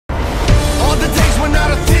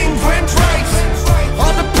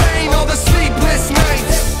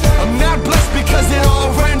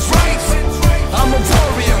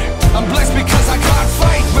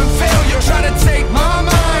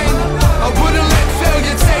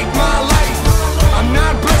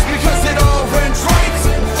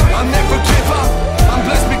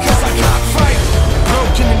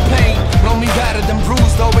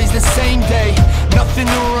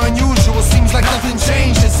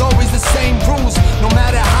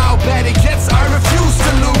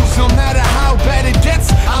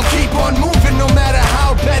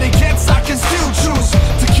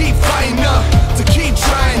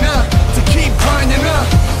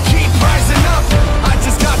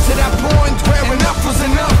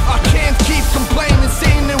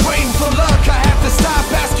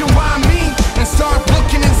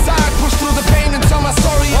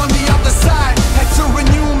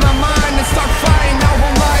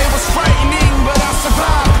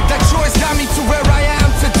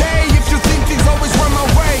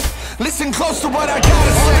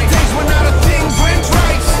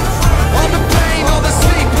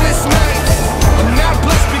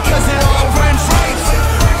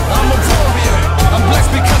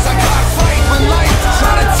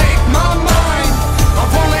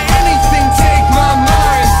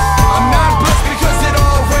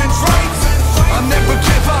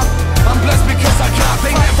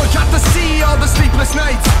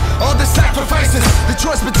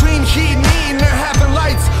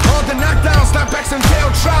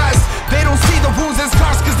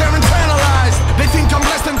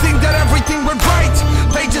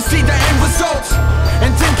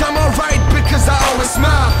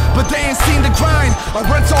time. I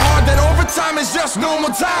run so hard that overtime is just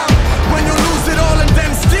normal time. When you lose it all and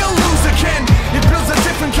then still lose again, it builds a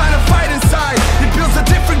different kind of fight inside. It builds a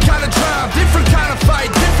different kind of drive, different kind of fight,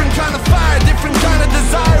 different kind of fire, different kind of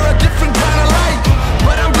desire, a different kind of light.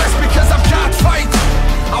 But I'm blessed because I've got fight.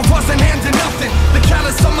 I wasn't handing nothing. The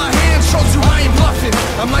callus on my hand shows you I ain't bluffing.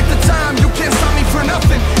 I'm like the time, you can't stop me for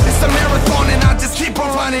nothing. It's a marathon and I just keep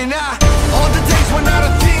on running. All the days when not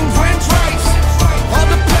a thing went right, all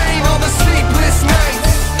the pain, all the sleepless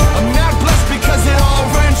nights. I'm not blessed because it all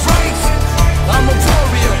went right. I'm a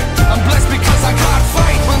warrior, I'm blessed because I got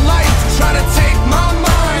fight. When life try to take my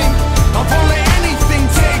mind, I won't let anything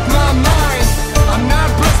take my mind. I'm not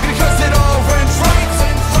blessed because it all went right.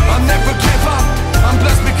 I'll never give up, I'm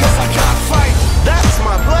blessed because I got fight. That's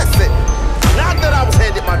my blessing. Not that I was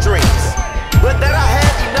handed my dreams, but that I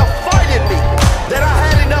had enough fight in me, that I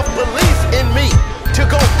had enough belief in me to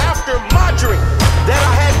go after my dream, that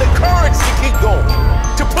I had the courage to keep going,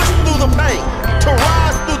 to push through the pain, to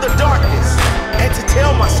rise through the darkness, and to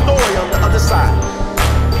tell my story on the other side.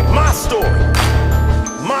 My story,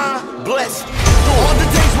 my blessed story. All the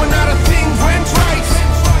days when not a thing went right,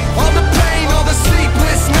 all the pain, all the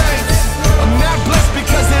sleepless nights. I'm not blessed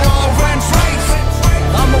because it all went right.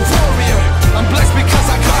 I'm a warrior, I'm blessed because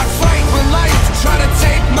I got fight. When life try to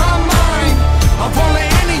take my mind, I won't let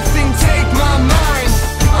anything take my mind.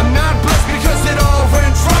 I'm not blessed because it all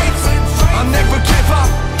went right. I'll never give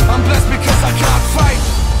up, I'm blessed because I got fight.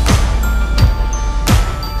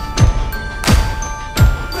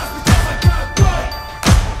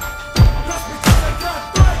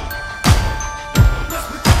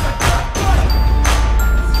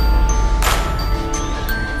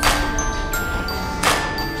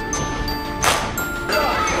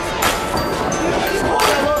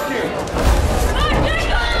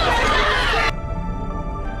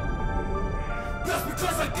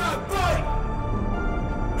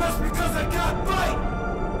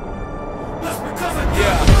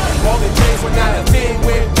 All the days when not a thing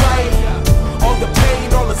went right, all the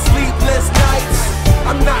pain, all the sleepless nights.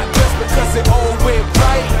 I'm not blessed because it all went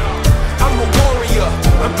right. I'm a warrior,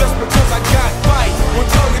 I'm blessed because I got fight. When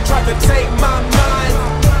failure tried to take my mind,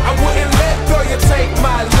 I wouldn't let failure take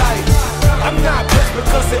my life. I'm not blessed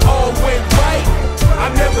because it all went right. I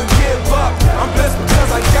never give up, I'm blessed because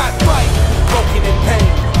I got fight. Broken in pain,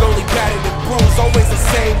 lonely, battered and bruised, always the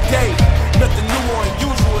same day. Nothing new or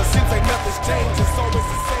unusual, it seems like nothing's changed.